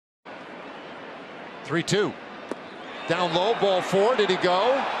3-2. Down low, ball 4. Did he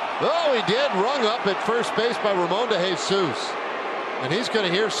go? Oh, he did. Rung up at first base by Ramon de Jesus. And he's going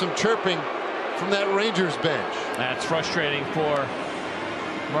to hear some chirping from that Rangers bench. That's frustrating for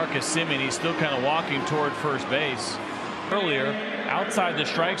Marcus Semien. He's still kind of walking toward first base. Earlier, outside the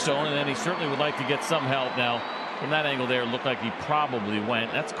strike zone, and then he certainly would like to get some help. Now, from that angle there, it looked like he probably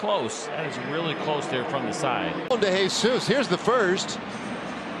went. That's close. That is really close there from the side. De Jesus, here's the first.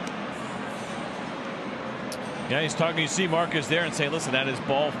 Yeah, he's talking. You see Marcus there and say, listen, that is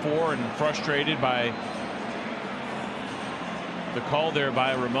ball 4, and frustrated by the call there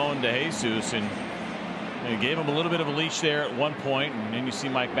by Ramon de Jesus, and he gave him a little bit of a leash there at one point, and then you see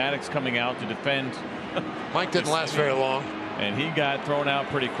Mike Maddux coming out to defend. Mike didn't last very long, and he got thrown out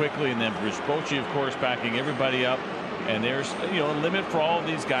pretty quickly, and then Bochy, of course, backing everybody up. And there's a limit for all of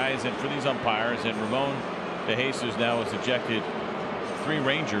these guys and for these umpires, and Ramon de Jesus now has ejected 3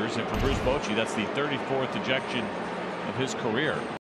 Rangers, and for Bruce Bochy, that's the 34th ejection of his career.